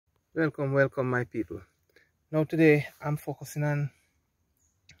Welcome my people. Now today I'm focusing on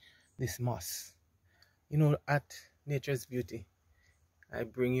this moss. You know, at Nature's Beauty, I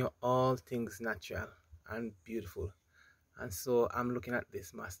bring you all things natural and beautiful. And so I'm looking at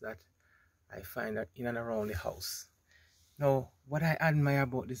this moss that I find in and around the house. Now, what I admire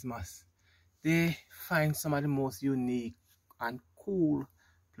about this moss, they find some of the most unique and cool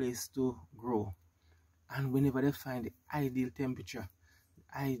place to grow. And whenever they find the ideal temperature,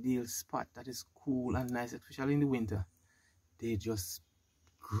 ideal spot that is cool and nice, especially in the winter, they just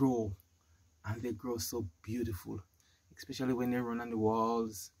grow, and they grow so beautiful, especially when they run on the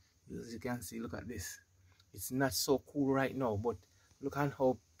walls. As you can see, look at this. It's not so cool right now, but look at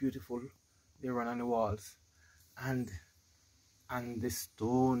how beautiful they run on the walls. And the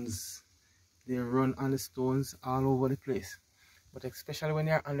stones, they run on the stones all over the place, but especially when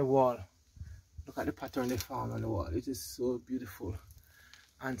they're on the wall, look at the pattern they form on the wall. It is so beautiful.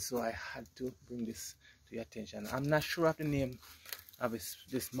 And so I had to bring this to your attention. I'm not sure of the name of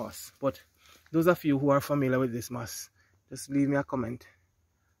this moss, but those of you who are familiar with this moss, just leave me a comment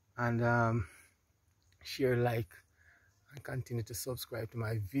and share, like, and continue to subscribe to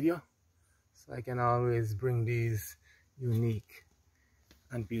my video, so I can always bring these unique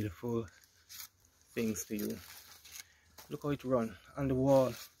and beautiful things to you. Look how it runs on the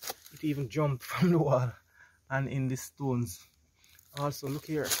wall. It even jumped from the wall and in the stones. Also, look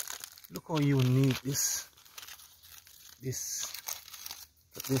here. Look how unique this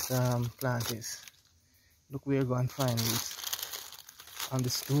plant is. Look where you go and find it. On the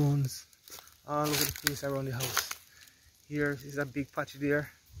stones, all over the place around the house. Here is a big patch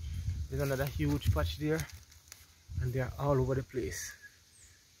there. There's another huge patch there. And they're all over the place.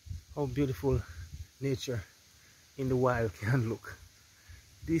 How beautiful nature in the wild can look.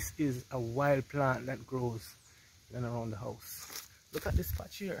 This is a wild plant that grows in and around the house. Look at this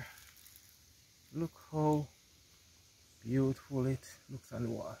patch here. Look how beautiful it looks on the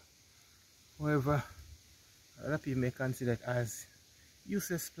wall. However, other people may consider it as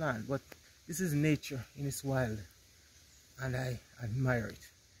useless plant, but this is nature in its wild, and I admire it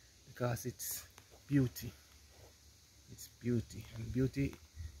because it's beauty. It's beauty, and beauty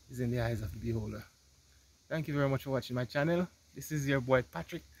is in the eyes of the beholder. Thank you very much for watching my channel. This is your boy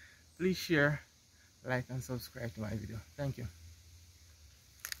Patrick. Please share, like, and subscribe to my video. Thank you.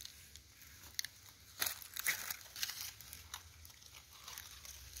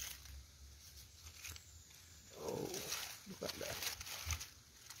 Oh, look at that.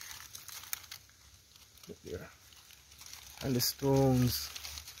 Look there. And the stones.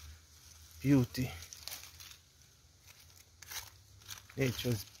 Beauty.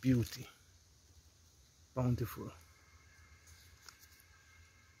 Nature's beauty. Bountiful.